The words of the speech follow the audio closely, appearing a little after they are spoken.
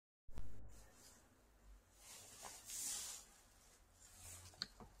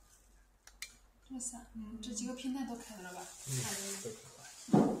这几个平台都开了吧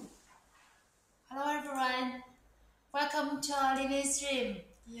？Hello everyone, welcome to our living stream.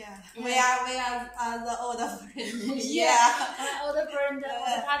 Yeah, we are the older friend. Yeah, older friend,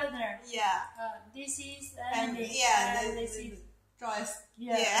 older partner. Yeah. This is Emily. And this is Joyce.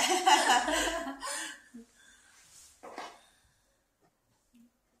 Yeah.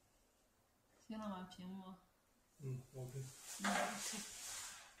 行了吗？屏幕？OK。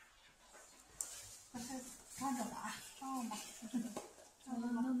看着吧，照吗？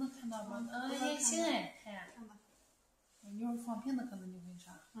能看到吗？也行哎，看吧。一会儿放屏的可能就会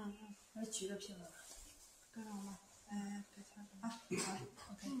啥。那举着屏的。跟着吗？搁下啊，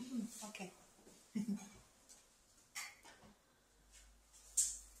好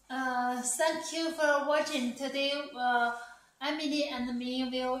 ，OK。Thank you for watching. Today, Emily and me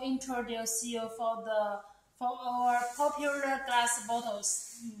will introduce you for our popular glass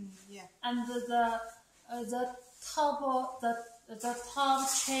bottles. Yeah. And the top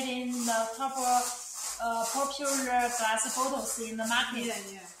trading the top popular glass bottles in the market.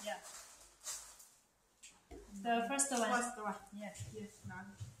 Yeah. The first one. Yeah. Yes. 拿着。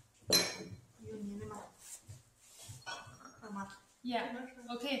有你的吗？干嘛？ Yeah.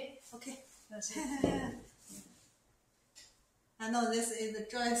 Okay. That's it. I know this is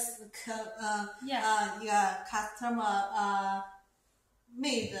Joyce customer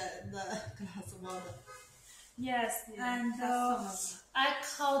made the glass bottle. Yes, and I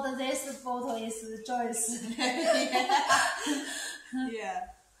called this bottle is Joyce. Yeah.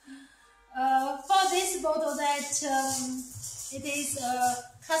 For this bottle that it is a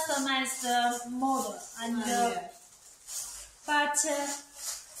customized model and but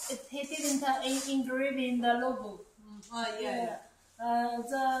it didn't engrave in the logo. The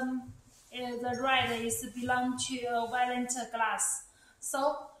red is belong to a Valiant glass.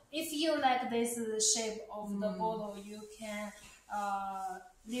 So if you like this shape of the bottle, you can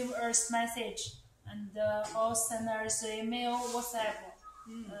leave us message and or send us email, WhatsApp.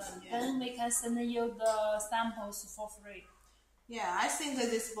 Then we can send you the samples for free. Yeah, I think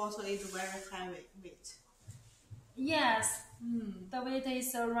this bottle is very heavy weight. Yes. The weight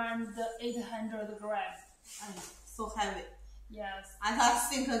is around 800 grams. So heavy. Yes. And I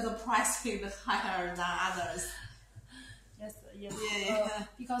think the price is higher than others. Yes. Yeah.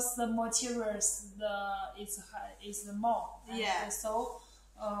 Because the materials is more. Yeah. So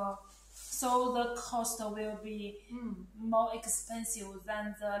the cost will be more expensive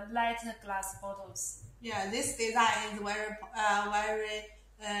than the light glass bottles. Yeah, this design is very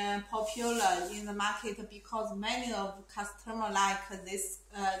popular in the market because many of customers like this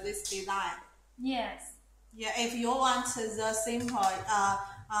design. Yes. Yeah, if you want the simple,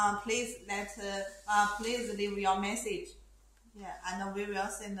 please leave your message. Yeah, and we will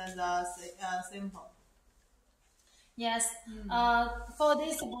send the simple. Yes. For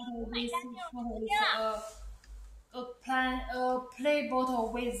this bottle, this bottle is a play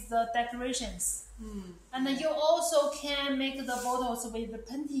bottle with the decorations. And you also can make the bottles with the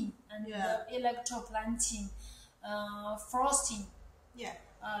painting and the electroplanting, frosting. Yeah.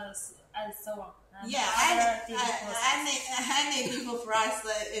 And so on. And any people price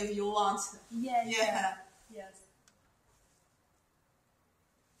if you want. Yeah. Yes.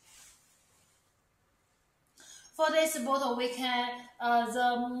 For this bottle, we can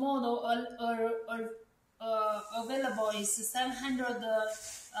the model available is 700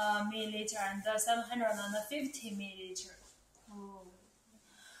 milliliter and 750 milliliter.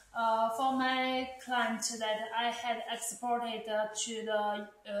 For my client that I had exported to the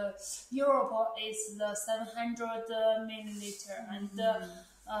Europe is the 700 milliliter, and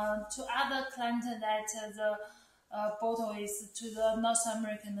to other client that the bottle is to the North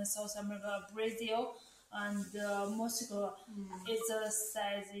American, South America, Brazil, and Mexico. Its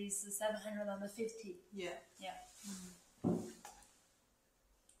size is 750. Yeah.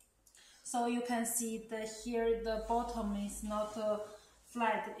 So you can see that here the bottom is not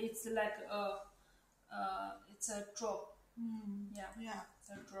flat. It's like it's a drop. Yeah. It's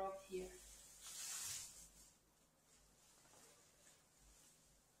a drop here.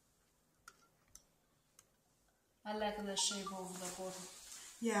 I like the shape of the bottle.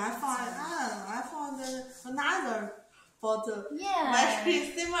 Yeah, I found another bottle. Yeah.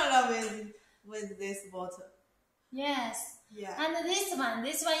 Very similar with this bottle. Yes. Yeah. And this one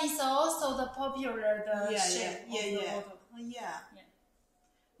is also the popular shape of the bottle. Yeah.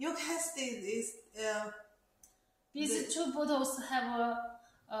 You can see this. These two bottles have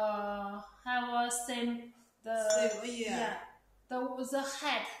same The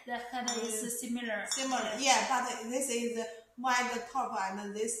head is similar. Similar, yeah, but this is wide top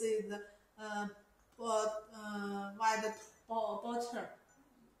and this is wide bottom.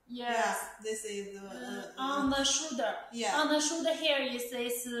 Yes. Yeah, this is on the shoulder. Yeah. On the shoulder here is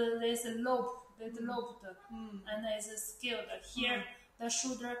this lobe, it's lobed, and it's scaled. Here the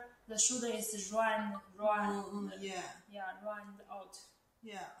shoulder is round. Yeah, round out.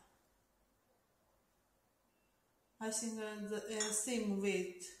 yeah. I think the same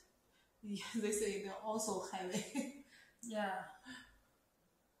weight. Yeah, this is also heavy. Yeah.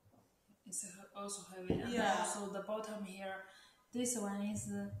 It's also heavy. And Yeah. also the bottom here. This one is,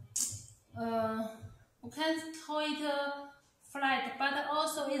 we can call it flat, but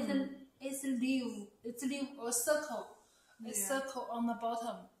also it's leave a circle. A circle on the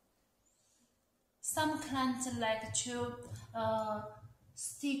bottom. Some clients like to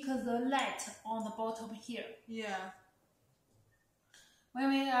stick the light on the bottom here. Yeah. When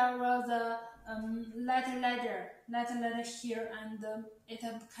we are the light ladder here, and it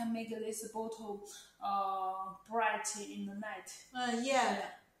can make this bottle bright in the night. Yeah.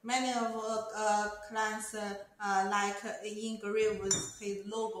 Many of clients like engrave with his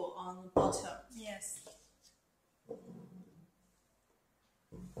logo on the bottom. Yes.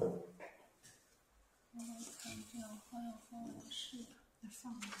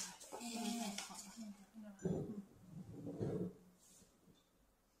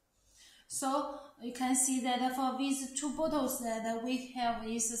 So you can see that for these two bottles that we have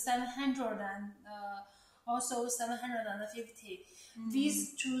is 700 and also 750.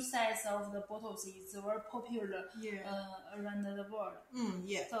 These two sizes of the bottles is very popular around the world.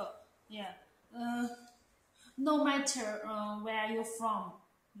 Yeah. So yeah, no matter where you're from,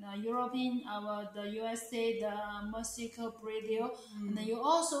 the European, the USA, the Mexico, Brazil, and you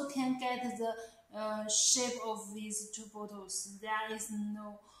also can get the shape of these two bottles. There is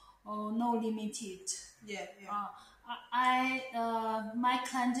no limited. Yeah. My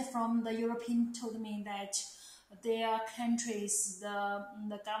client from the European told me that their countries,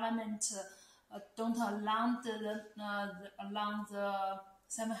 the government don't allow the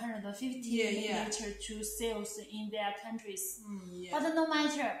 750 milliliter to sales in their countries. But no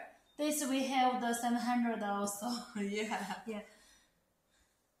matter this, we have the 700 also. Yeah.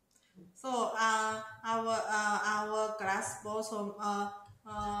 So our glass bottle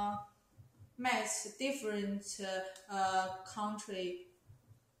match different country.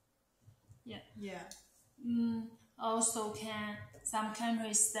 Yeah. Also, some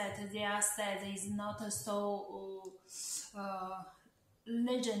countries that their size is not so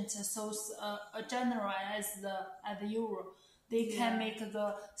legend, so general as the Euro. They can make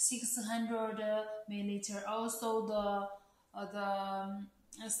the 600 milliliter. Also the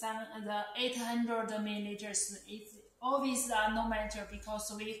 800 milliliters. All these are no matter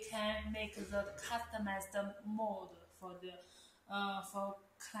because we can make the customized mold for the for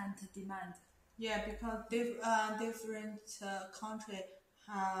client demand. Yeah, because different country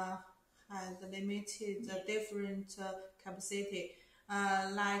has limited different capacity.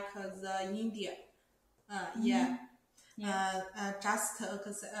 Like the India, just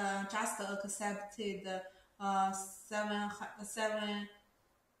accepted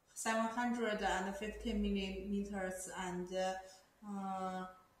 750 millimeters and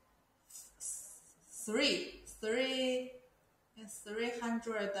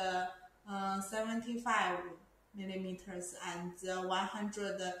 375 millimeters and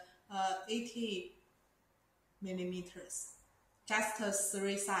 180 millimeters. Just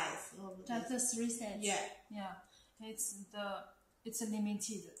three size. Just three size. Yeah. It's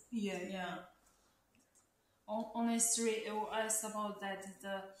limited. Yeah. Only three. I suppose that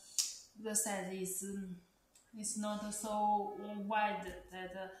the size is not so wide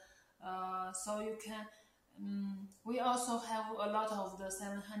that so you can. We also have a lot of the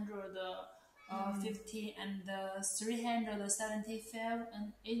 750 and 375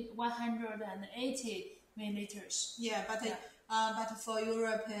 and 180 milliliters. Yeah, but for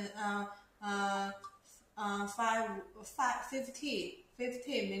European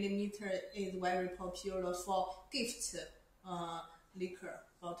 50 millimeter is very popular for gift liquor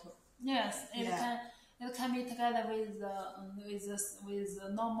bottle. Yes, it can be together with the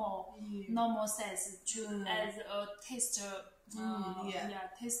normal size to as a taster.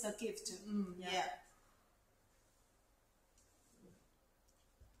 Taster gift. Yeah.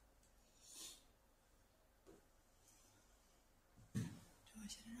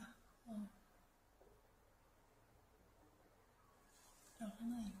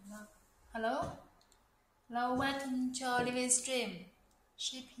 Hello, welcome to our living stream,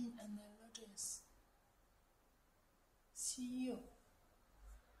 shipping and logistics. See you.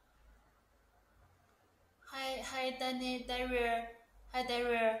 Hi, Danny, Daryl. Hi,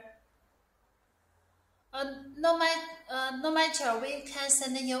 Daryl. No matter, we can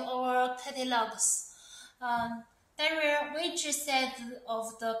send you our catalogs. Daryl, which set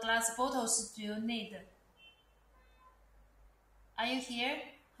of the glass bottles do you need? Are you here?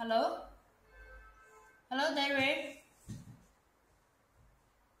 Hello? Hello, Daryl?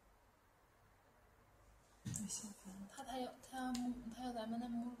 他要咱们的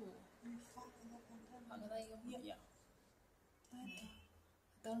目录，发给他一个目标。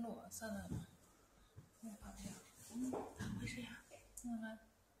登录算了吧，我也发不了。咋回事呀？对呀，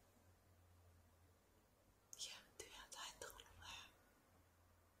咱还登录了呀，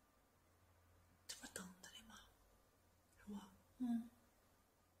这不是等着的吗？是吧？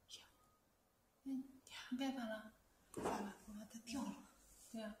你别发了，不发了，我把它掉了。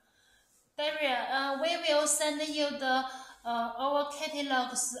对啊。Daria, we will send you the our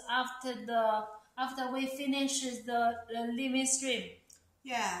catalogs after we finish the living stream.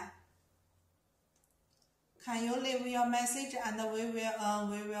 Yeah. Can you leave your message and we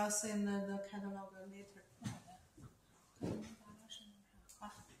will send the catalog later.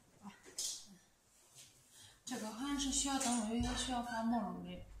 这个好像是需要登录，应该需要发目录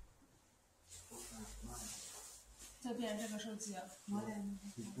的。这边这个手机啊，没得。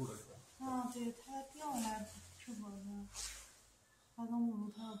对，它要调来直播的，发个目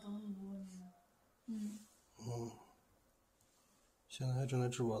录，它要登录呢。现在还正在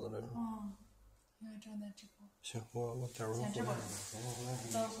直播的来着。现在正在直播。行，我待会儿回来。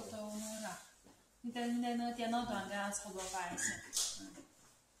等我那啥，你在那个电脑端给它操作发一下。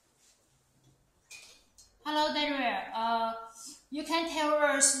Hello, Daria. You can tell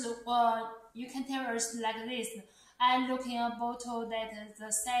us like this. I'm looking at a bottle that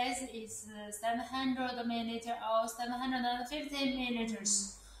the size is 700 milliliter or 750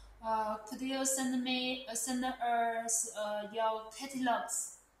 milliliters. Could you send us your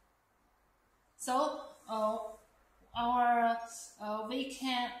catalogs? So we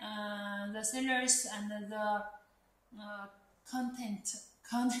can the sellers and the content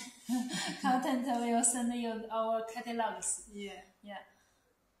will send you our catalogs. Yeah.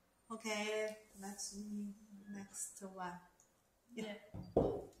 Okay, let's see next one.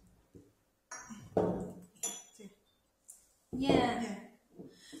 Yeah.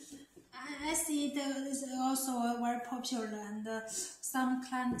 I see that is also very popular, and some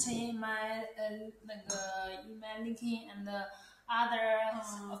clients in my email linking and other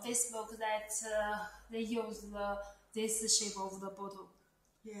Facebook that they use this shape of the bottle.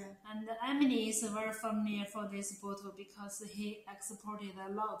 Yeah. And Emily is very familiar for this bottle because he exported a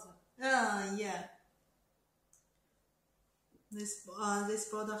lot. Yeah. This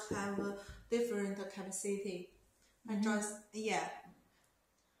bottle have different capacity. And just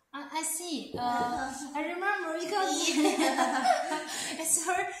I see. I remember because it's a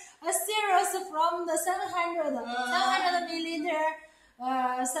series from the 700 milliliter,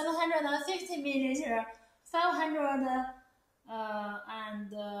 750 milliliter, 500,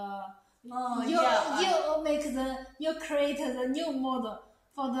 and you create the new model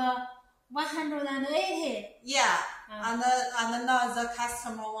for the 180. Yeah, and now the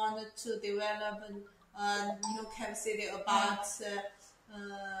customer wanted to develop new capacity about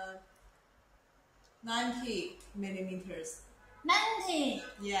 90 millimeters. 90.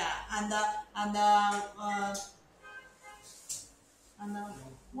 Yeah, and one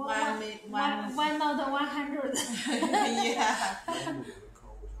not 100. Yeah.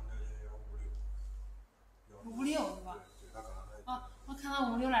 56是吧？我看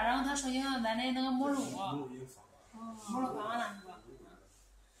到56了，然后他说要咱的那个目录，目录发完了是吧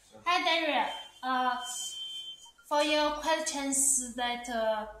？Hi Daria, for your questions that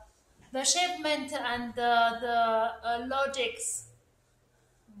the shipment and the logics.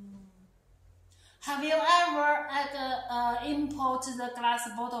 Have you ever import the glass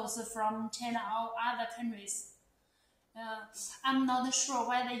bottles from China or other countries? I'm not sure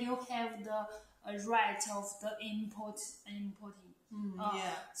whether you have the right of the importing.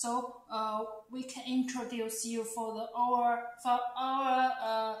 So we can introduce you for our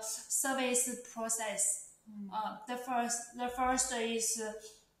service process. The first is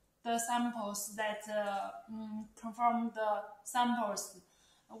the samples that confirm the samples.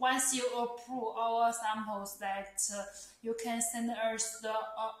 Once you approve our samples, that you can send us the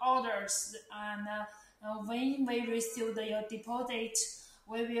orders, and when we receive your deposit,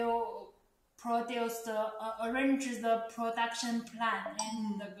 we will arrange the production plan,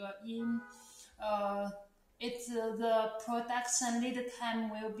 and the production lead time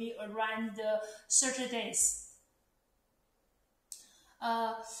will be around 30 days.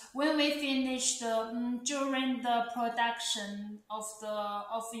 when we finish during the production of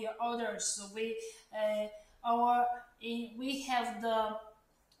your orders, we have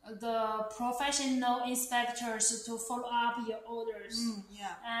the professional inspectors to follow up your orders.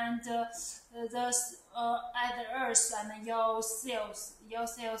 Yeah. And at us and your sales and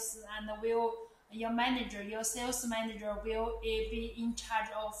your sales manager will be in charge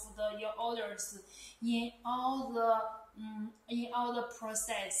of your orders in all the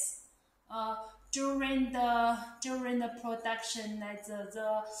process. During the production, that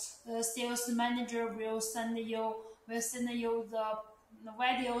the sales manager will send you the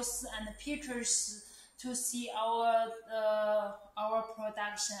videos and pictures to see our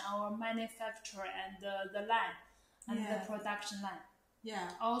production, our manufacture, and the line and the production line. Yeah.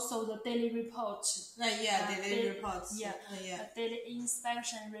 Also the daily report. Daily reports. Yeah. The daily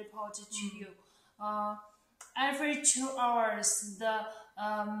inspection report to you. Every 2 hours, the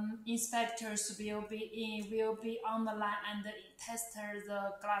inspectors will be on the line and test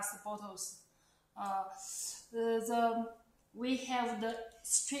the glass bottles. We have the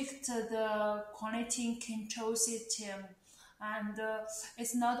strict the quality control system, and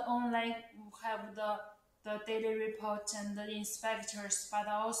it's not only have the daily report and the inspectors, but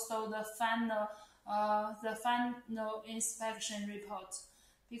also the final inspection report,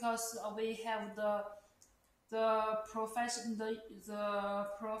 because we have the professional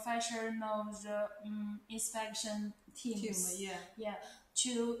inspection teams.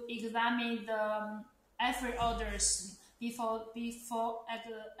 To examine the every orders before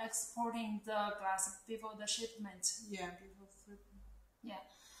exporting the glass, before the shipment.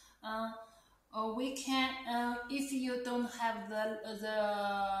 We can if you don't have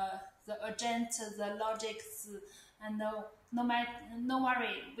the urgent the logics, and no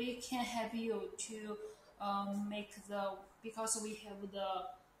worry, we can help you to make because we have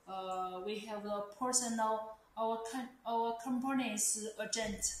the personal our company's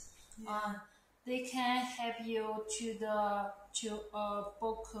agent. They can help you to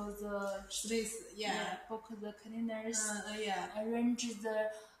book the space. Book the cleaners. Arrange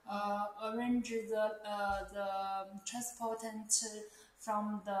Arrange the transportant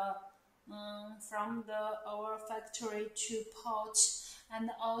from our factory to port,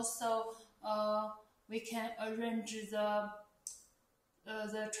 and also we can arrange the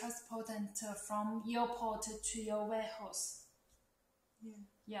transportant from your port to your warehouse.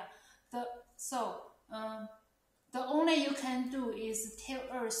 The only you can do is tell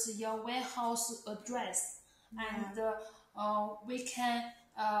us your warehouse address, and we can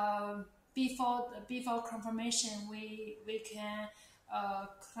before confirmation we can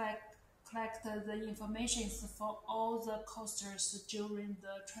collect the information for all the costers during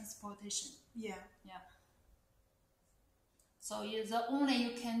the transportation. So the only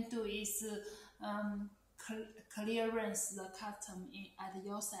you can do is clearance the custom at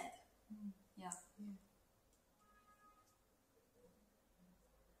your side.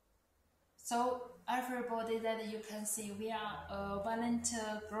 So everybody that you can see, we are a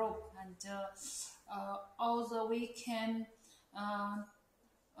volunteer group, and although we can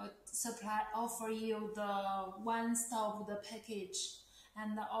offer you the one-stop the package,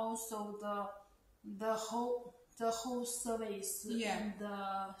 and also the whole service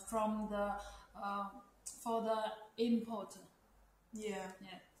from the for the import.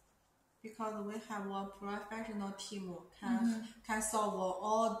 Because we have a professional team can solve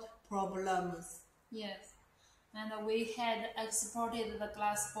all problems. And we had exported the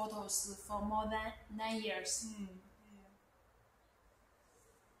glass bottles for more than 9 years.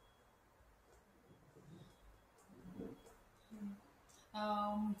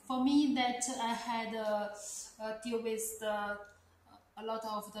 For me, that I had deal with a lot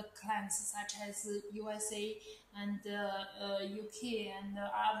of the clients such as USA and UK and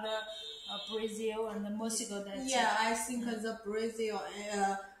other Brazil and Mexico. I think the Brazil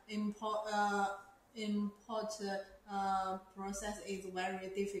import process is very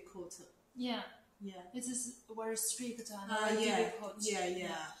difficult. It is very strict and very difficult.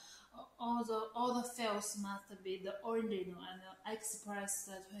 All the files must be the original and expressed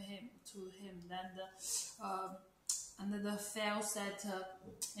to him. Then and the file set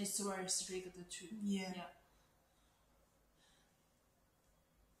is very strict too.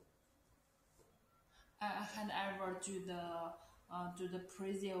 I can ever do the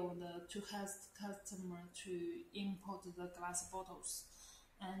Brazil to customer to import the glass bottles,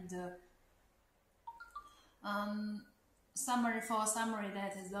 and summary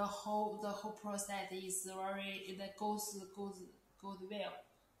that the whole process is very that goes well,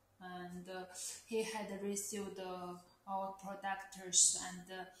 and he had received our products and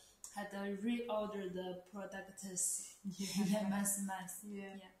had reorder the products month.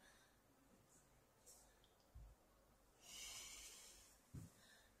 Yeah.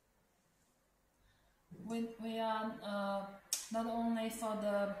 We are not only for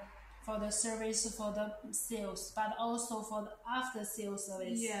the service for the sales, but also for the after sales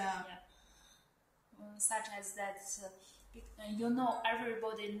service. Yeah. Such as that,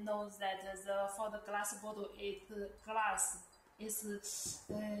 everybody knows that for the glass bottle, glass is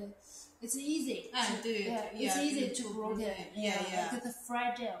it's easy. It's easy to broken. It's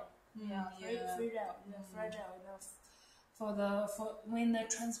fragile. Fragile. For when the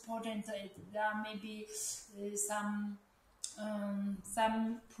transporting there may be some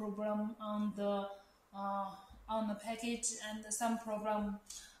problem on the package and some problem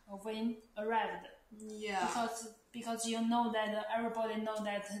when arrived. Yeah. Because you know that everybody know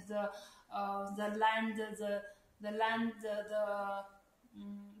that the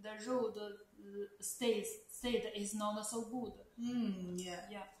road state is not so good.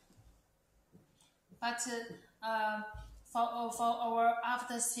 Yeah. But for our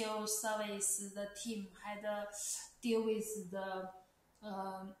after sales service, the team had deal with the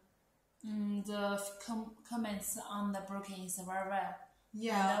comments on the bookings very well.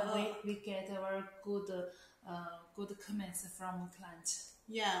 Yeah. And we get a very good comments from client.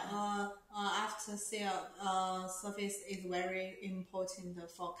 Yeah. After sale service is very important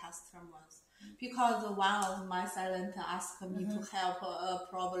for customers. Because one of my clients asked me to help a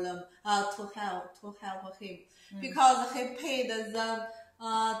problem, to help him, because he paid the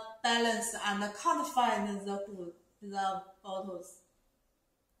balance and can't find the bottles.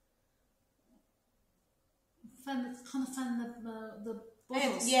 Can't find the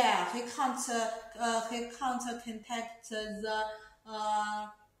bottles. Yeah, he can't contact the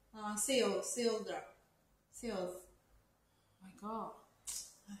sales. My God.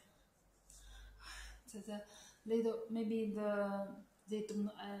 The little maybe they don't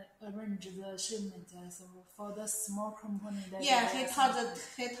arrange the shipment so for the small company. He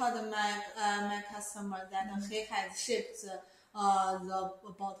told my customer that he has shipped the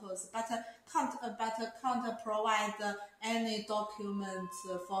bottles, but can't provide any documents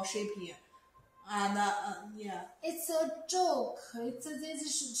for shipping. And it's a joke. This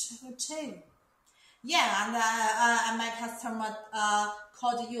is a chain. Yeah, and my customer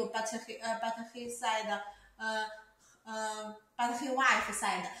called you, but he said, but his wife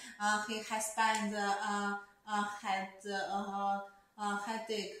said he has spent had a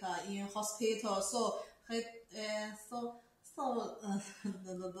headache in hospital, so he yeah.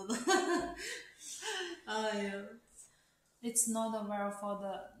 It's not well for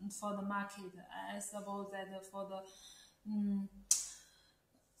the market. I suppose that for the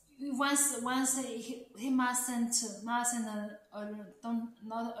once he mustn't don't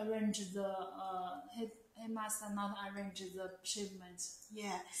not arrange the he must not arrange the shipment.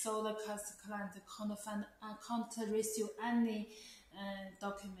 Yeah. So the client can't receive any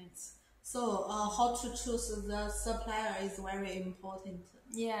documents. So how to choose the supplier is very important.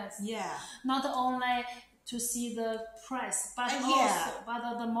 Yes. Yeah. Not only to see the price, but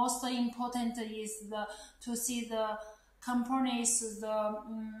but the most important is to see the companies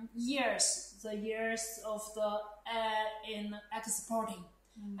years of the in exporting,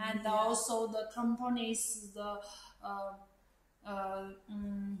 and also the companies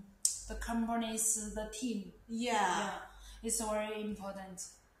the team. Yeah. It's very important.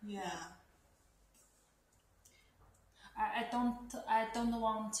 Yeah. I don't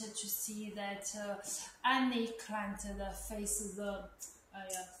want to see that any client that face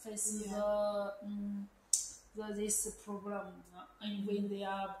this problem when they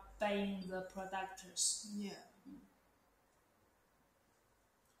are buying the products. Yeah.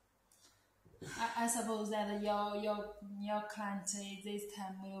 I suppose that your client this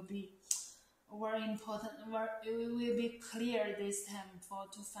time will be very important. It will be clear this time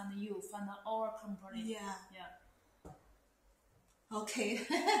to find our company. Yeah. Yeah. Okay.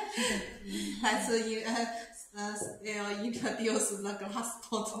 Let's introduce the glass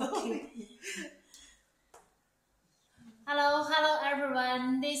bottle. Okay. Hello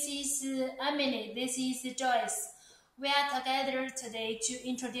everyone. This is Emily. This is Joyce. We are together today to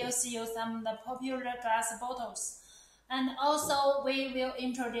introduce you some of the popular glass bottles, and also we will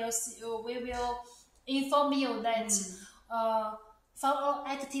inform you that for our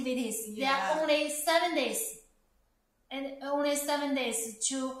activities there are only 7 days. And only 7 days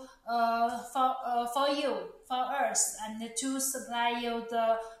to for us, and to supply you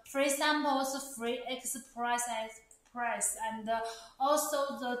the free samples, free express price, and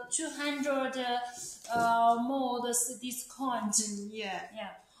also the 200 modes discount. Yeah.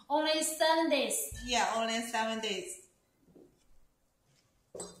 Yeah, only 7 days. Yeah, only 7 days.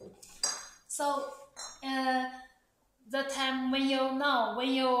 So, the time when you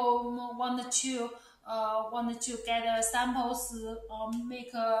want to get samples or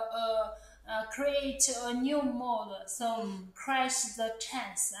make create a new mode, so crash the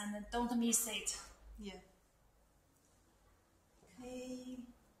chance and don't miss it. Yeah. Okay.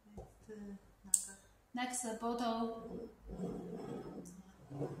 Next bottle.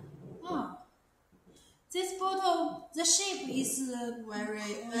 Oh, this bottle, the shape is Very,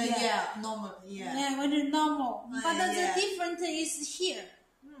 yeah. yeah, normal, yeah. yeah, very normal, but yeah. the difference is here.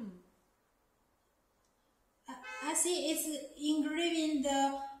 I see it's engraving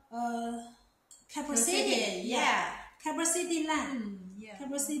the capacity, yeah. capacity line, Yeah.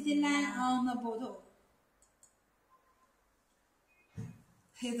 capacity line on the bottle.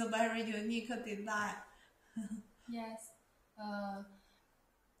 It's a very unique design. Yes.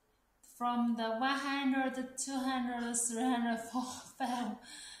 From the 100, 200, 300, 4, 5,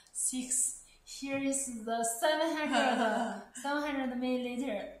 6. Here is the 700, 700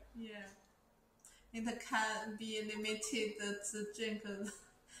 milliliter. Yeah. It can be limited to drink.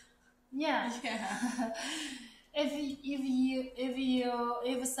 Yeah. Yeah. If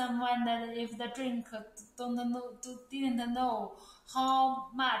someone that if the drink didn't know how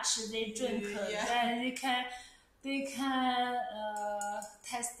much they drink, Yeah. then they can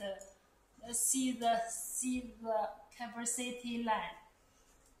test see the capacity line,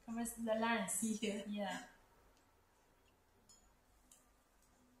 the lines. Yeah. Yeah.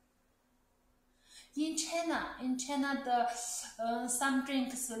 In China, the some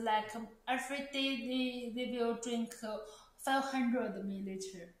drinks like every day they will drink 500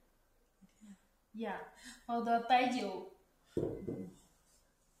 milliliter. Yeah, for the baijiu.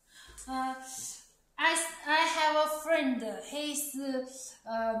 I have a friend. His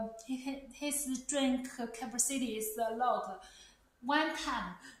drink capacity is a lot. One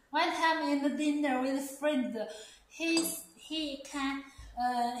time in the dinner with a friend, he can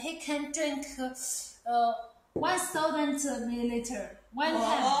drink 1,000 milliliter one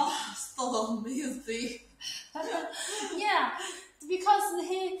time. Oh, so amazing. Yeah, because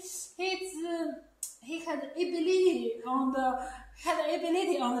he had ability on the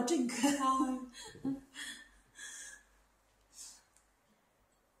drink.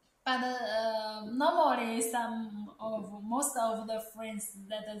 But normally, most of the friends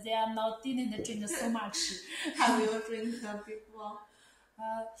that they are not didn't drink so much. Have you drink before?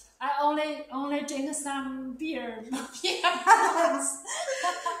 I only drink some beer.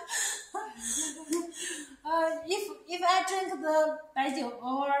 If I drink the baijiu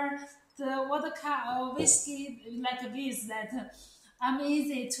or the vodka or whiskey like this, that I'm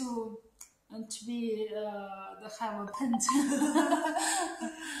easy to be have a pint.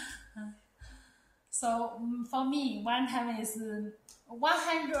 So for me, one time is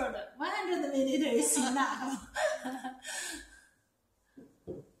 100 milliliter is enough.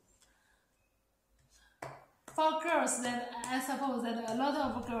 For girls, that I suppose that a lot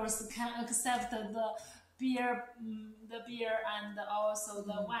of girls can accept the beer and also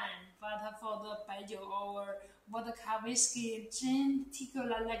the wine, but for the baijiu or vodka, whiskey, gin,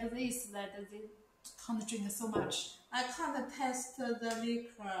 tequila like this, that they can't drink so much. I can't test the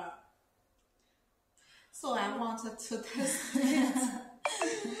liquor, so I wanted to test it,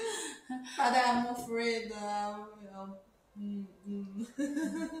 but I'm afraid.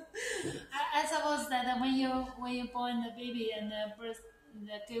 I suppose that when you born the baby and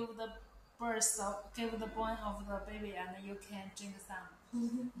give the born of the baby and you can drink some.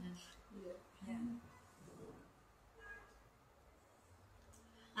 Yeah.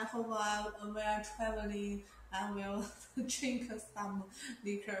 I hope when I'm traveling, I will drink some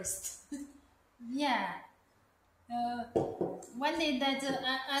liquors. Yeah. One day that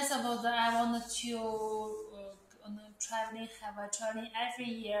I suppose that I want to have a traveling every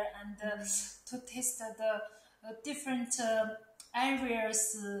year and to taste the different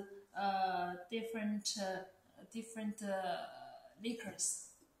areas, different liquors.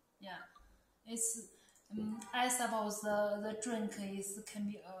 Yeah, it's I suppose the drink can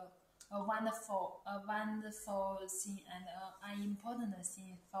be a wonderful thing and an important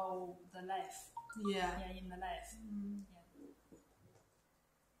thing for the life. Yeah. Yeah, in the life. Yeah.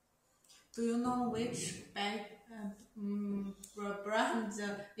 Do you know which brand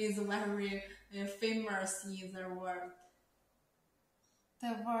is very famous in the world?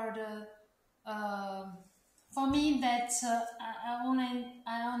 The word for me that I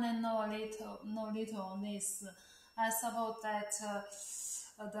only know little on this. I suppose that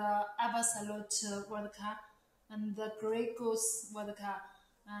the Absolute vodka and the Grey Goose vodka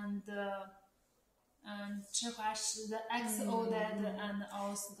and Chihuahua, the XO that and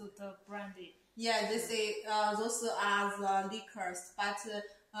also the brandy. Yeah, they say those are the liquors, but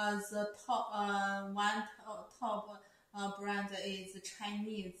the top top brand is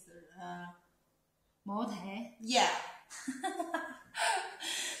Chinese. Mote. Yeah.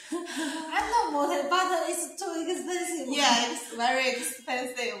 I know Mote, but it's too expensive. Yeah, it's very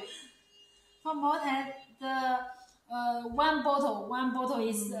expensive. For Mote, the one bottle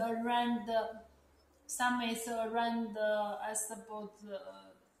is around some is around I suppose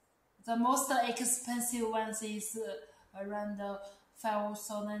the most expensive ones is around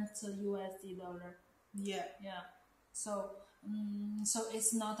 5,000 USD dollar. Yeah. Yeah, so so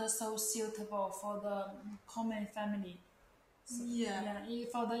it's not so suitable for the common family. So, Yeah.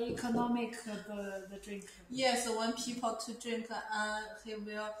 for the economic the drink. Yeah, so when people to drink, he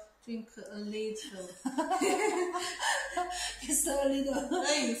will drink a little. It's a little.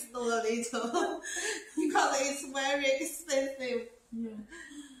 It's a little because it's very expensive. Yeah.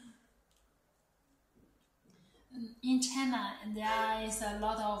 In China, there is a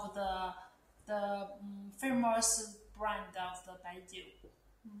lot of the famous brand of the baijiu.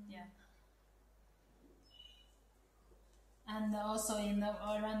 Yeah. And also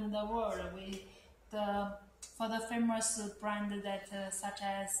around the world, for the famous brand that such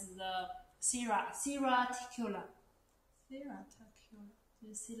as the Syrah Tequila. Syrah Tequila.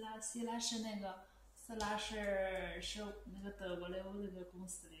 就希拉是那个斯拉是那个德国的那个公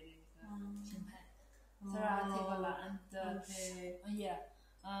司的一个品牌。Syrah Tequila and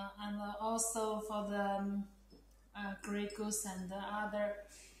and also for the Grey Goose and the other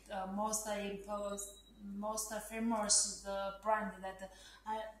most famous the brand that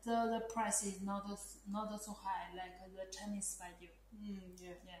the price is not so high like the Chinese baijiu.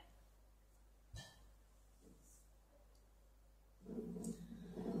 Yeah.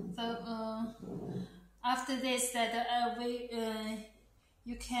 So after this that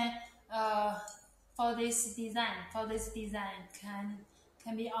you can for this design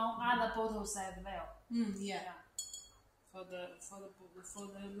can be on other bottles as well. Yeah. For the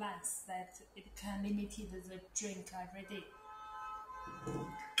length that it can limit the drink every day.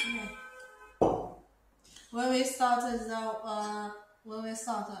 Yeah. When we started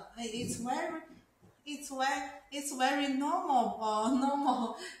it's very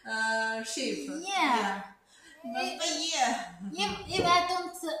normal shape. Yeah. Yeah. If I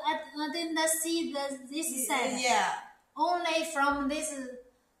didn't see this side. Yeah. Only from this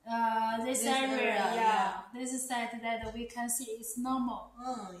area, yeah. This side that we can see it's normal.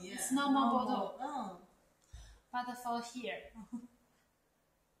 Oh, yeah. It's normal bottle. Oh. But for here,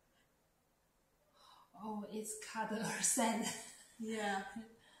 oh, it's color sad. Yeah.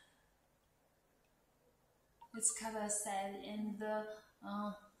 It's color sad and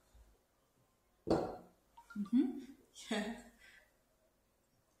Yeah.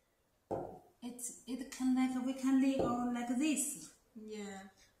 it can like we can leave on like this. Yeah.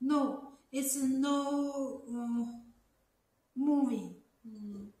 No, it's no moving.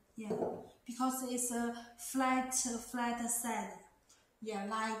 Yeah, because it's a flat side. Yeah,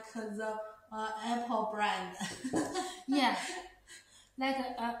 like the Apple brand. Yeah, like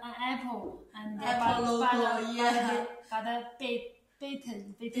an apple and Apple logo, yeah. but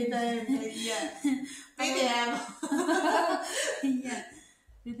bitten. Yeah. Baby apple. Yeah,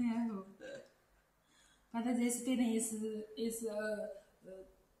 bitten apple. But this bitten is the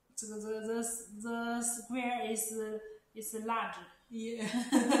square is large. Yeah.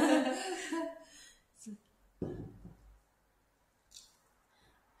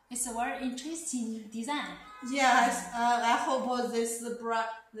 It's a very interesting design. Yes, I hope this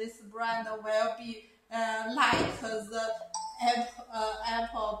brand will be like the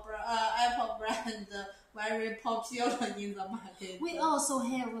Apple brand, very popular in the market. We also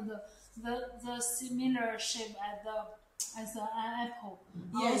have the similar shape as an apple.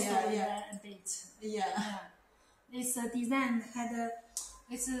 Yeah. A bit. Yeah. It's a design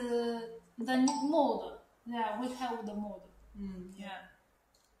it's the mold. Yeah, we have the mold. Yeah.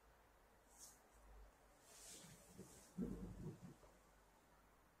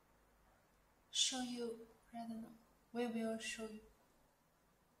 Show you right now. We will show you.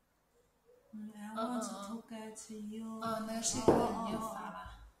 I want to get you. 那是一个已经发了。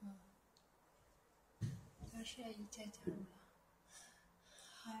这是一件加入了。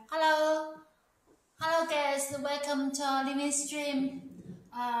Hello guys, welcome to our living stream.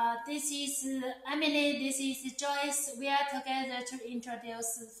 This is Emily, this is Joyce. We are together to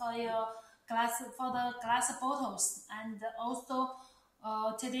introduce for you glass bottles, and also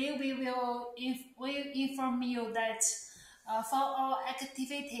today we inform you that for all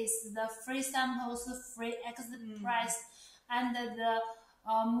activities, the free samples, free exit price, and the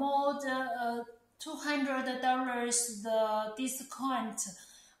more the $200 the discount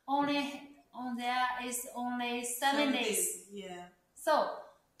only on there is only 7 days. Yeah. So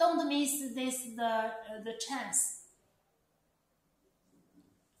don't miss this the chance.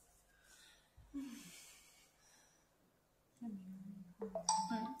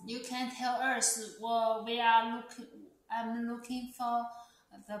 You can tell us what we are looking. I'm looking for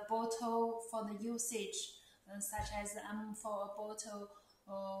the bottle for the usage, such as I'm for a bottle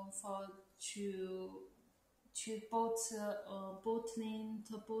for to bottling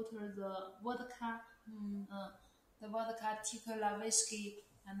to bottle the vodka, the vodka, tequila, whiskey,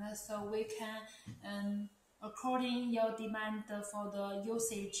 and so we can according your demand for the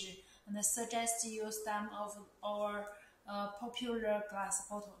usage and suggest you some of our popular glass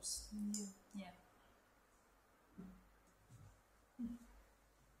bottles. Yeah.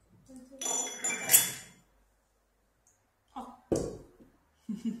 Oh.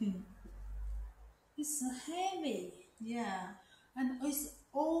 It's heavy. Yeah. And it's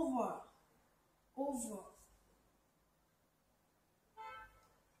over.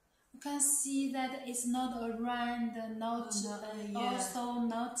 You can see that it's not a round, not also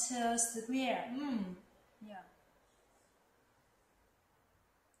not square. Yeah.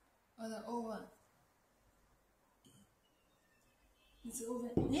 Or the oven. It's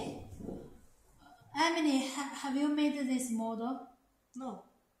oven. Eh? Emily, have you made this model? No.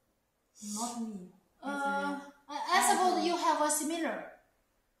 Not me. I suppose you have a similar.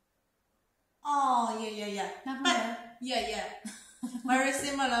 Oh, yeah. But, yeah. Very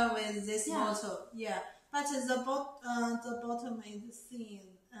similar with this bottle. Yeah. But the bottom is thin.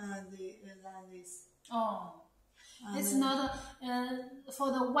 Like this. Oh. It's not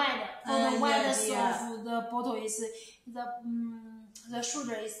for the wide. For the width of the bottle is the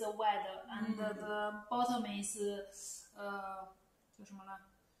shoulder is wider and the bottom is 叫什么了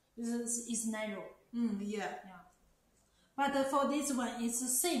is narrow. Yeah. But for this one, it's the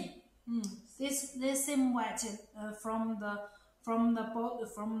same. This same width from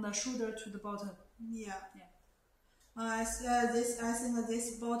the shoulder to the bottom. Yeah. I think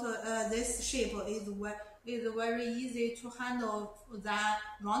this bottle, this shape is very easy to handle than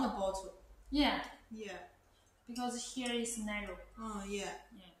round bottle. Yeah. Yeah. Because here is narrow. Oh yeah.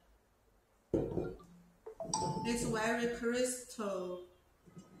 It's very crystal.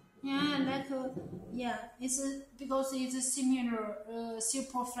 Yeah, it's because it's similar,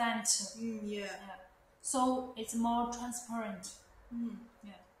 super flat. Yeah. So it's more transparent.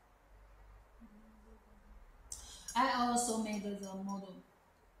 Yeah. I also made the model,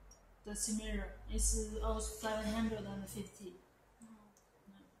 the similar. It's also 750.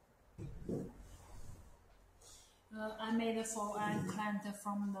 I made it for a client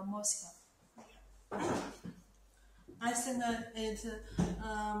from the Moscow. I think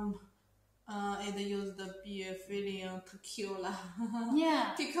it used the beer filling tequila.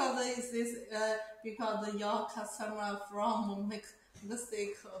 Yeah. because your customer from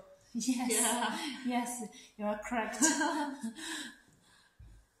Mexico. Yes. Yeah. Yes, you are correct.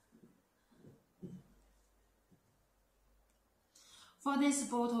 For this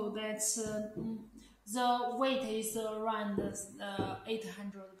bottle, that's the weight is around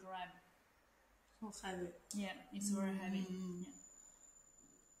 800 grams. So heavy. Yeah, it's very heavy. Yeah.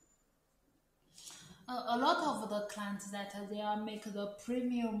 A lot of the clients that they are make the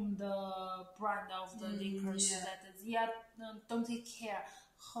premium the brand of the liquors that they are, don't take care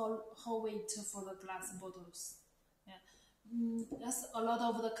how weight for the glass bottles. Yeah, that's a lot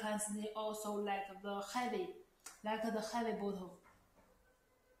of the clients they also like the heavy bottle.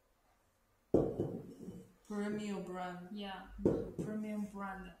 Premium brand. Yeah, premium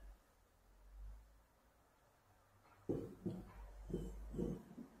brand.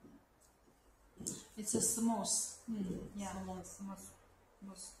 It's a smooth. Yeah, smooth.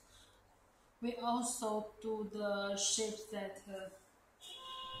 We also do the shapes that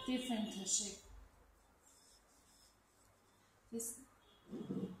different shape. This,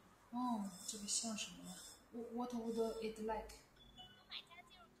 这个像什么 ？What would it like?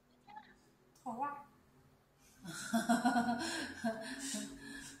 套袜。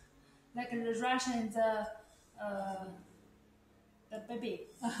Like the Russian the baby.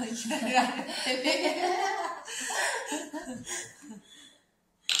 Yeah.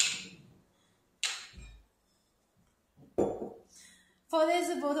 For this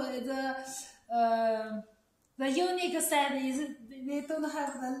bottle, the unique side is they don't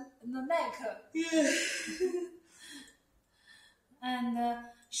have the neck. Yeah. And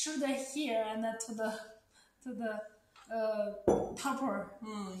shoulder here and to the topper.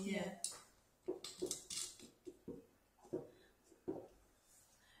 Yeah.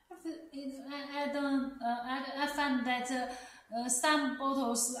 I find that some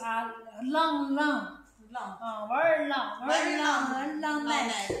bottles are long, very long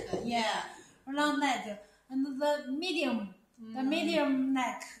neck. Yeah. Long neck, and the medium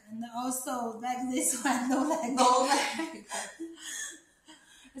neck, and also like this one, no neck. No neck.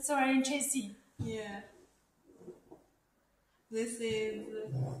 It's very interesting. Yeah. This is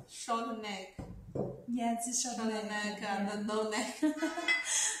short neck. Yeah, it's short neck. And no neck.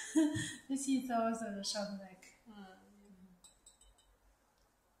 This is also the short neck.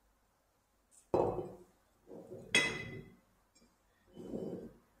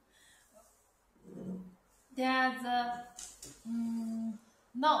 There's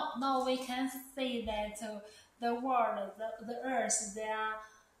no, we can say that the world, the earth, there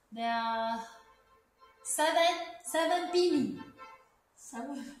are 7 billion.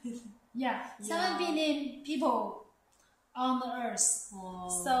 7 billion. Yeah, 7 billion people on the earth. Oh.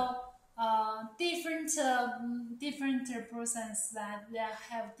 So different persons that they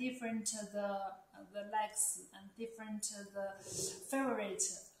have different the likes and different the favorite.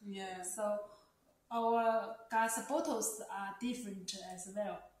 Yeah. So our gas bottles are different as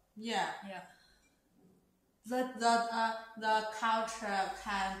well. Yeah. Yeah. The culture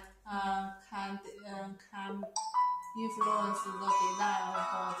can influence the design of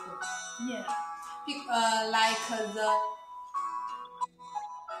bottle. Yeah.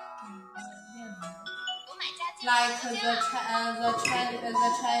 Like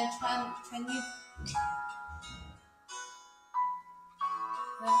Chinese.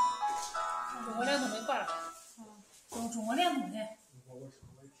 中国联通没挂了，中国联通的。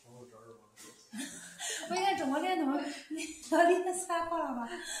我看中国联通，你的啥挂了吧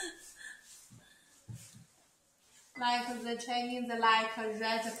Like the Chinese like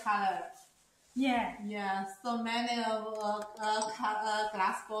red color. Yeah. Yeah, so many of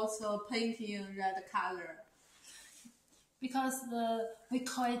glass bottle painting red color. Because we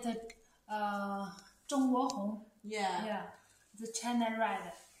call it 中国红. Yeah. Yeah. The China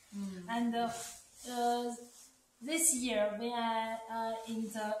red. And this year when I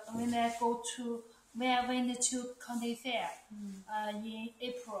went to county fair in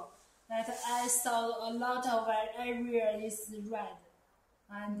April, that I saw a lot of area is red,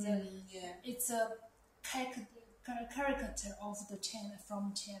 and it's a caricature of the China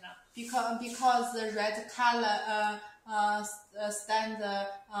from China. Because the red color stand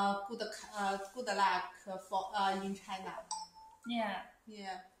good luck for in China. Yeah.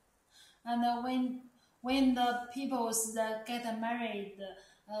 Yeah. And when the peoples that get married,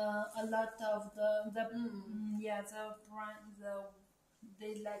 a lot of the brand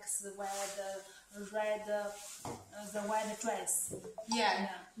they like to wear the white dress. Yeah.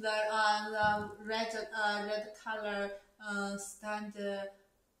 The red color stand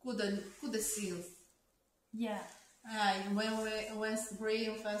good things. Yeah. When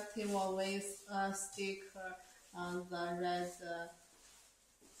spring festival we stick the red.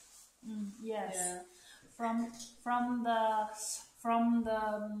 Yes. Yeah. From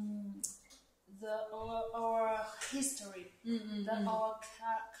our history, our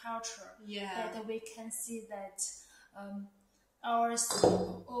culture, that we can see that our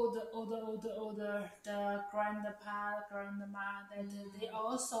older the grandma that they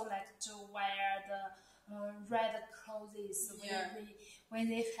also like to wear the red clothes when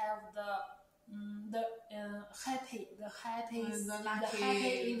they have the happy event.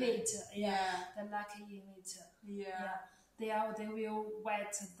 The lucky event. They will wear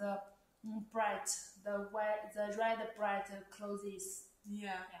the red bright clothes.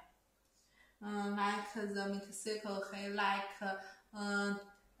 Like the Mexico, he like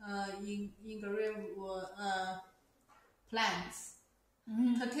engrave plants.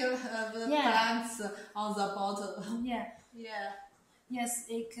 To kill the plants on the bottle. Yes,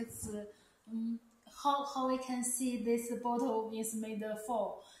 it's how we can see this bottle is made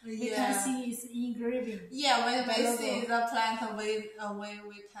for. We can see it's engraving. When we see the plant, we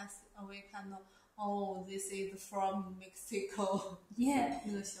can know. Oh, this is from Mexico. Yeah.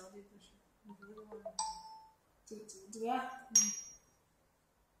 那个小的就是，你不是忘了？这个，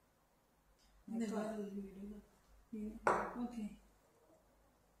那个绿的。OK。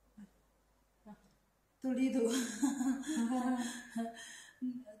都里头。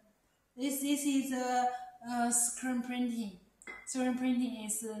This is screen printing. Screen printing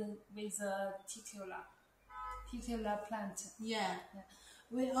is with tequila. particular plant. Yeah.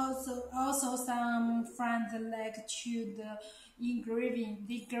 We also some friends like to the engraving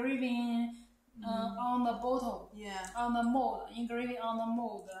on the bottle, Yeah. on the mold, engraving on the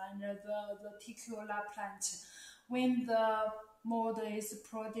mold and the particular plant. When the mold is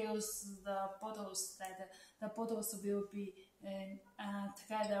produced, the bottles will be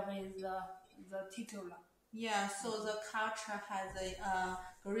together with the titular. Yeah, so the culture has a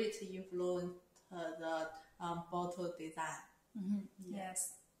great influence the bottle design.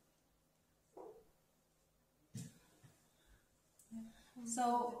 Yes.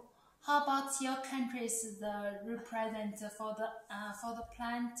 So, how about your countries? The represent for the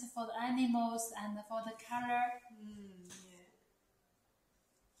plant, for the animals, and for the color. Yeah.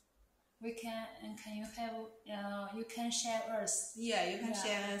 We can you have you can share us. Yeah, you can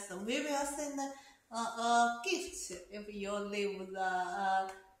share us. We will send a gift if you leave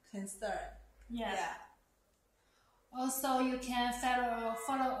the concern. Yeah. Also, you can follow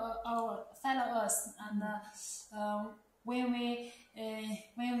us, and when we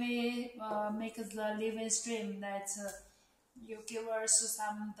make the living stream, that you give us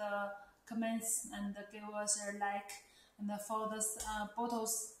some the comments and give us a like, and for the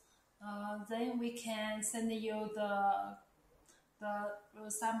bottles, then we can send you the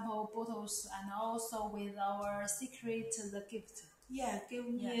sample bottles and also with our secret the gift. Yeah, give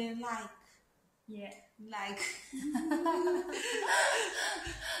me like. Yeah. Like.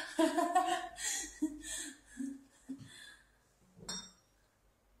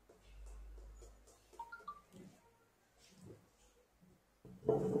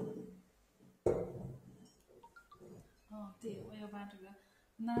哦，对，我要把这个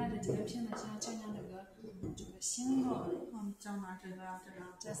拿来的这个瓶子想讲讲这个形状的。讲哪这个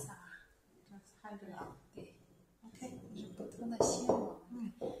这仨，还有这个。对 OK。是不同的形状。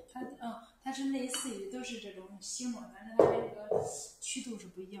它是类似于都是这种形状，但是它这个曲度是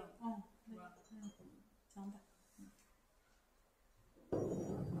不一样的。是吧？讲吧。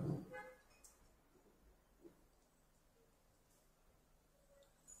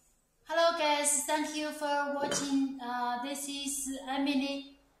Hello guys, thank you for watching. This is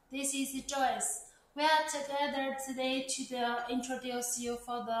Emily. This is Joyce. We are together today to introduce you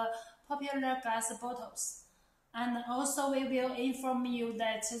for the popular glass bottles. And also we will inform you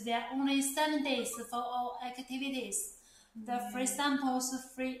that there are only 7 days for all activities. The free samples,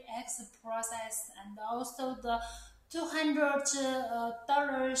 free X process, and also the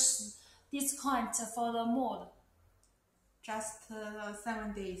 $200 discount for the mold. Just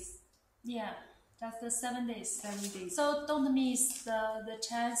 7 days. Yeah, just 7 days. 7 days. So don't miss the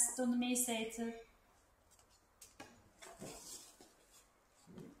chance, don't miss it.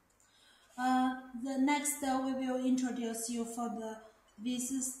 The next we will introduce you for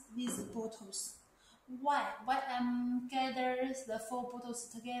these bottles. Why gather the 4 bottles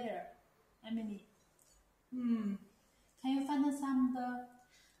together, Emily? Can you find some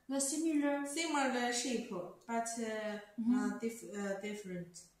the Similar shape, but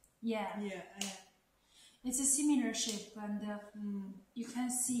different. Yeah. It's a similar shape, and you can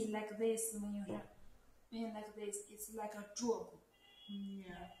see like this when you like this. It's like a jog.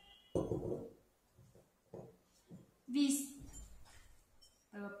 This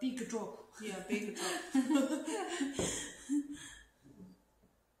big jog. Yeah, big jog.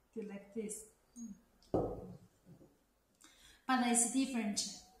 Like this. But it's different.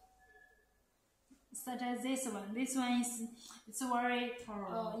 Such as this one. This one it's very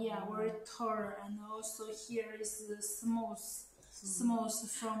tall. Very tall, and also here is smooth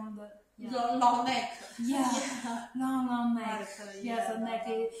from the long neck. Long neck. Yeah, the neck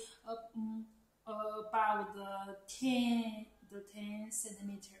is about the 10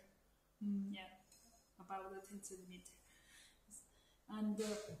 centimeter. About the 10 centimeter. And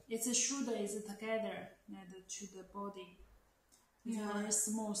its shoulder is together to the body. It's very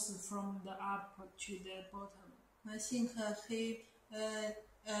smooth from the up to the bottom. I think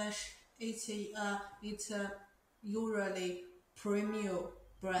it's usually premium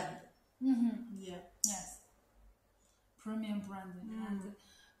brand. Yes, premium brand,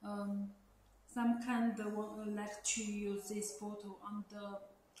 and some kind like to use this bottle on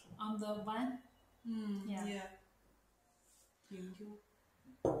the wine.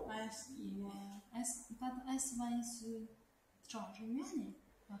 But S1 是长是圆的，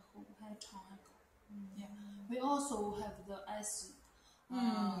然后还长还高。We also have the S.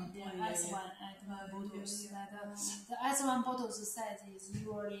 S1 bottles. The S1 bottles size is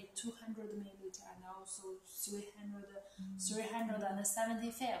usually 200 milliliter and also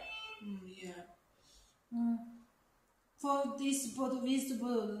 375. For this bottle, this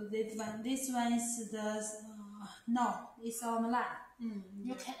one is the No, it's online. You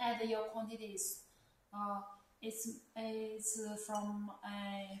Yeah. can add your quantities. It's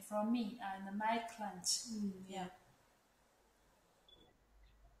from me and my client. Yeah.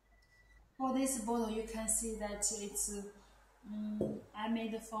 For this bottle, you can see that it's I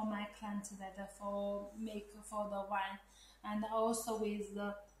made for my client that for make for the wine, and also with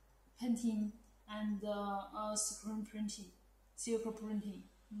the painting and screen printing, silk printing.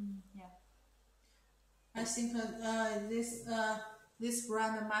 Yeah. I think this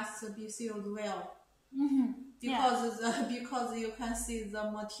brand must be sealed well because because you can see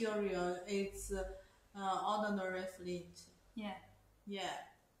the material. It's ordinary flint. Yeah. Yeah.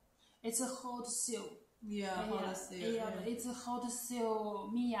 It's a hot seal. Yeah. Hot seal. Yeah, it's a hot seal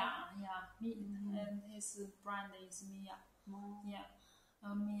Mia. Yeah, and his brand is Mia. Yeah,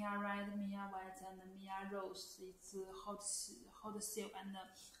 Mia red, Mia white, and Mia rose. It's hot seal and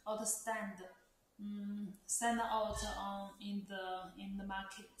stand out in the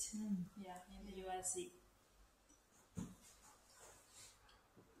market. Yeah, in the USA.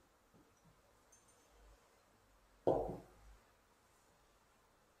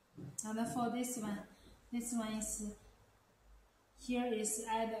 And for this one is here is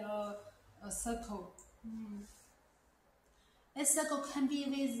add a circle. A circle can be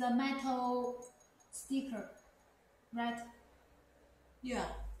with the metal sticker, right? Yeah.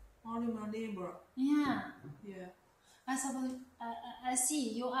 Polymer label. Yeah. Yeah. I suppose I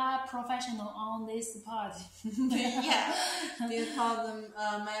see you are professional on this part. Yeah. Because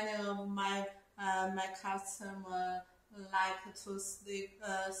many of my customer like to stick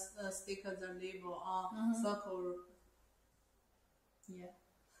the label on circle. Yeah.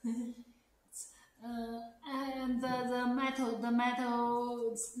 And the metal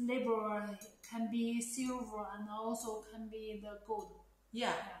label can be silver and also can be the gold.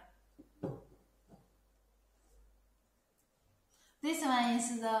 Yeah. This one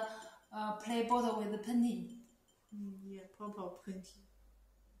is the play bottle with the painting. Yeah. Purple printing.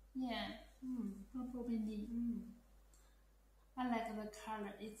 Yeah. Purple painting. I like the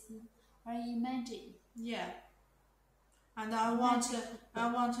color. It's very imaging. Yeah. And I want to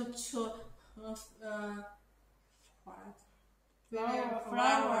what?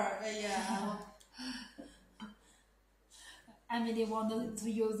 Flower. Yeah. Emily wanted to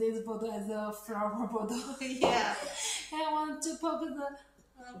use this bottle as a flower bottle. Yeah. I want to put the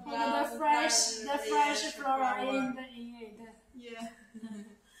Flower, fresh flower in it. Yeah.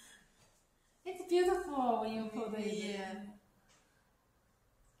 It's beautiful when you put it. Yeah.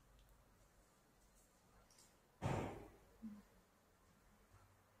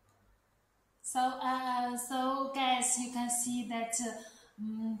 So guys, you can see that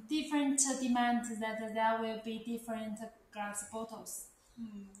different demands that there will be different glass bottles.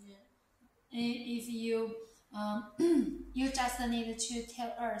 Yeah. If you you just need to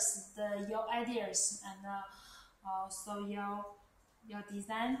tell us your ideas and also your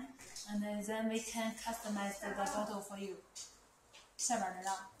design, and then we can customize the bottle for you. 下边来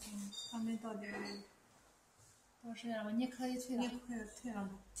了，还没到点儿，到时间了，你可以退了，你快退了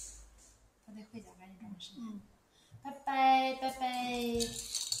吗？他得回家赶紧找时间。拜拜拜拜。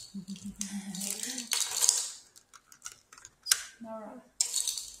Nora，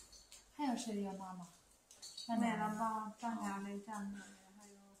 还有谁要妈妈？没了吧？张家的、张的，还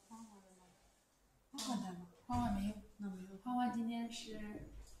有黄花的吗？黄花的吗？黄花没有。那没有。黄花今天是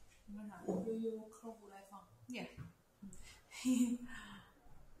什么啥？有客户来访。Yeah.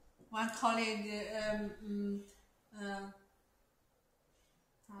 One colleague,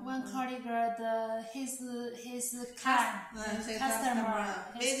 one colleague, his client, his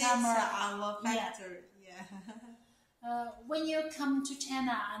customer, visits our factory. Yeah. When you come to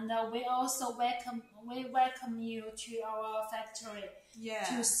China, and we also welcome you to our factory. Yeah.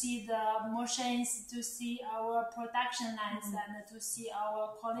 To see the machines, to see our production lines, and to see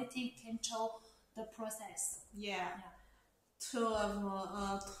our quality control the process. Yeah. Two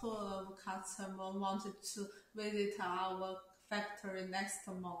of customers wanted to visit our factory next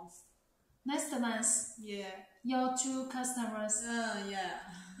month. Next month, Yeah. your two customers. Yeah.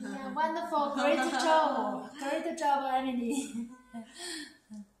 Yeah, wonderful, great job, Emily.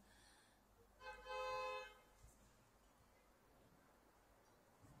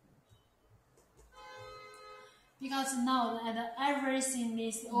 Because now that everything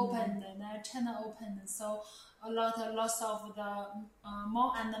is opened, the China opened, so lots of the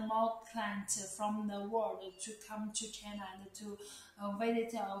more and more clients from the world to come to China and to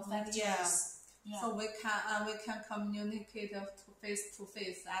visit our factories. Yeah. So we can communicate face to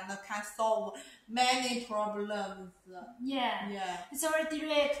face and can solve many problems. Yeah. Yeah. It's very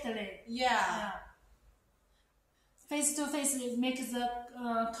directly. Yeah. face to face makes the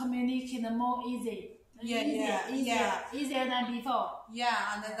communicate more easy. Easier than before. Yeah,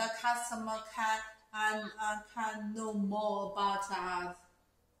 and the customer can know more about us.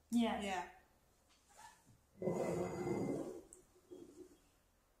 Yeah.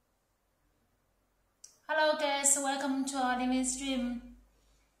 Hello guys, welcome to our living stream.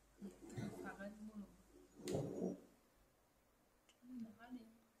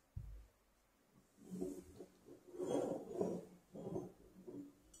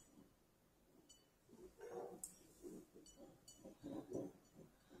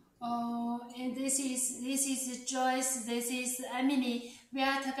 And this is Joyce. This is Emily. We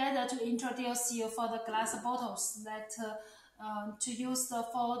are together to introduce you for the glass bottles that to use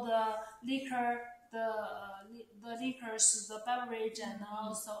for the liquor, the liquors, the beverage, and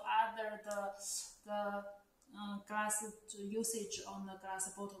also other the glass usage on the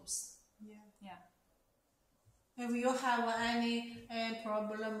glass bottles. Yeah. If you have any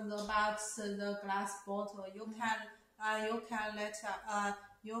problems about the glass bottle,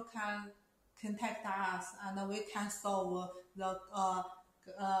 you can contact us and we can solve the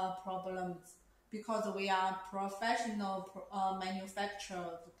problems because we are professional manufacturer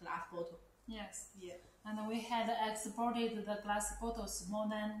of glass bottle. Yes. Yeah. And we had exported the glass bottles more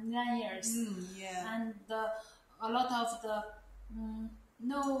than 9 years. And a lot of the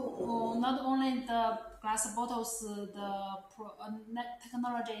not only the glass bottles, the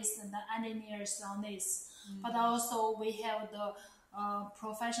technologies and the engineers on this, but also we have the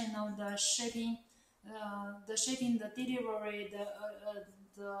professional, the shipping, the delivery,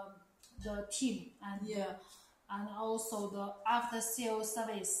 the team, and also the after sales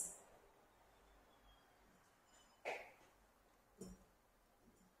service.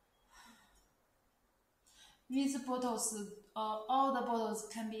 These bottles, all the bottles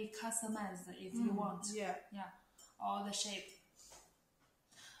can be customized if you want. Yeah, all the shape.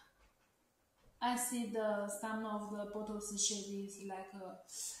 I see some of the bottles shape is like a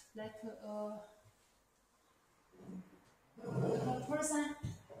person,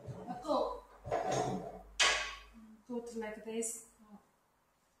 a goat like this.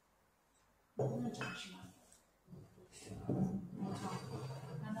 And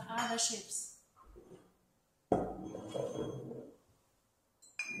other shapes.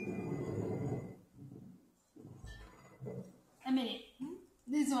 Emily,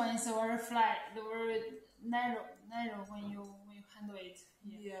 this one is very flat, very narrow when you handle it.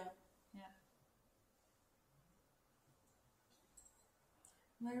 Yeah.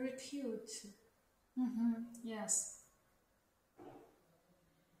 Very cute. Yes.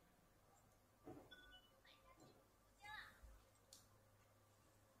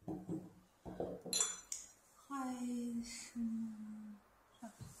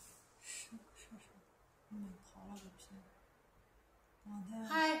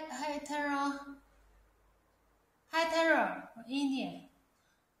 Hi Tara. Hi Tara, Indian.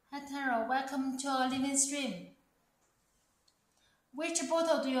 Hi Tara, welcome to our living stream. Which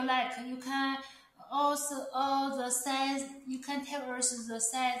bottle do you like? You can also all the size. You can tell us the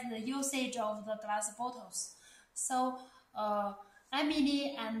size, the usage of the glass bottles. So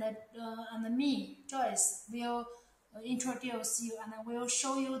Emily and me, Joyce, will introduce you and I will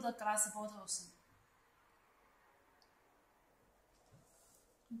show you the glass bottles.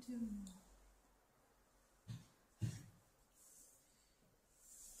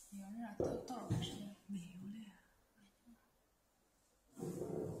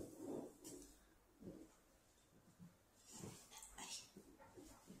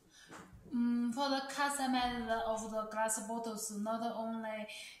 For the customization of the glass bottles, not only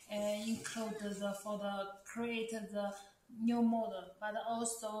include for the create the new model, but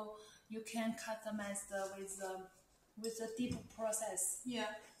also you can customize with the deep process.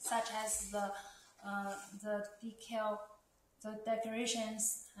 Such as the decal, the decorations,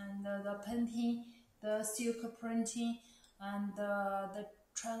 and the painting, the silk printing, and the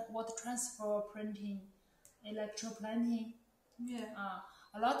water transfer printing, electroprinting.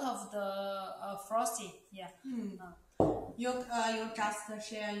 A lot of the frosting. You just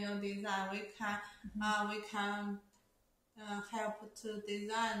share your design. We can help to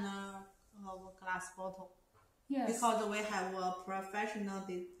design a glass bottle. Yes. Because we have a professional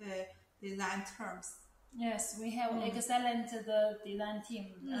design terms. Yes, we have excellent the design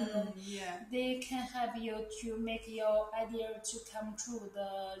team. And they can help you to make your idea to come true,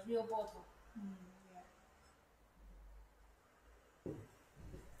 the real bottle.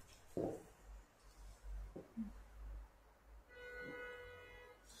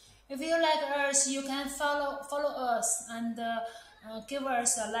 If you like us, you can follow us and give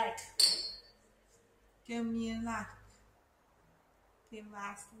us a like. Give me a like. Give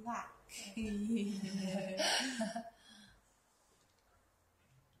us luck. We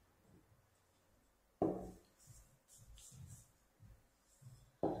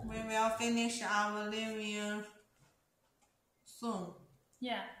will finish our living soon.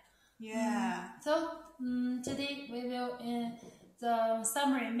 Yeah. Yeah. So today we will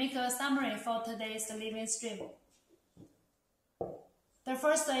make a summary for today's living stream. The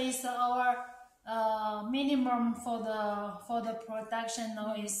first is our minimum for the production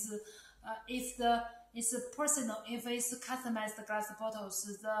now is if it's personal, if it's customized glass bottles,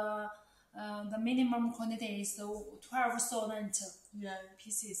 the minimum quantity is 12,000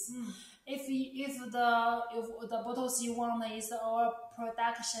 pieces. If the bottles you want is our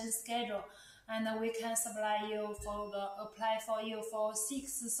production schedule, and we can apply for you for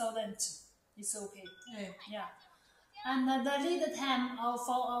 6,000. It's okay. Yeah. And the lead time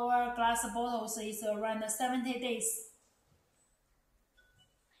for our glass bottles is around 70 days.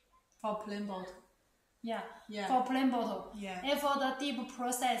 For plain bottle. Yeah. Yeah. For plain bottle. Yeah. And for the deep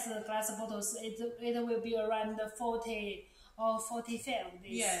processed glass bottles, it will be around 40 or 45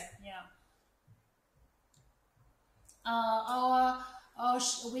 days. Yeah. Yeah.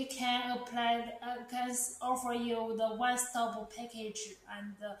 We can offer you the one-stop package,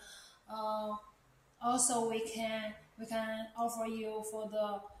 and also we can offer you for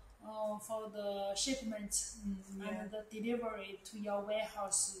the shipment and the delivery to your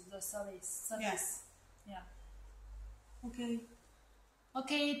warehouse, the service. Yes. Yeah. Okay.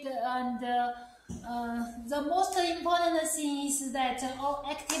 The most important thing is that all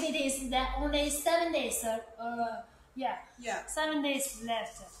activities that only 7 days. 7 days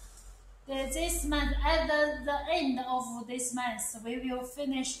left. This month, at the end of this month, we will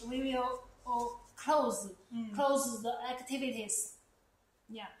close the activities.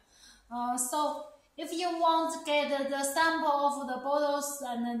 Yeah. So if you want to get the sample of the bottles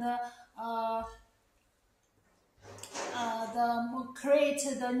and create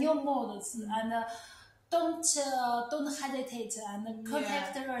the new models, and don't hesitate and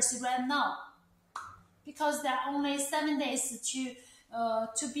contact us right now, because there are only 7 days to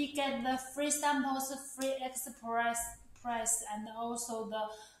get the free samples, free express price, and also the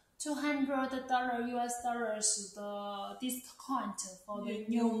 $200 US dollars the discount for the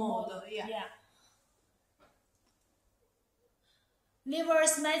new model. Yeah. Leave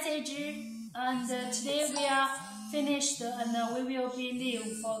us message, and today we are finished, and we will be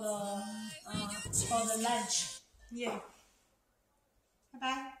leave for the lunch. Yeah.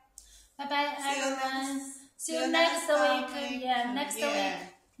 Bye bye everyone. See you next week. Yeah, next week.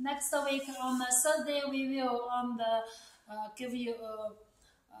 Next week on the Thursday we will give you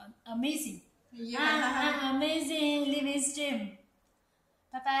amazing living stream.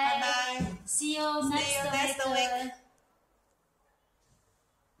 Bye bye. Bye bye. See you next week.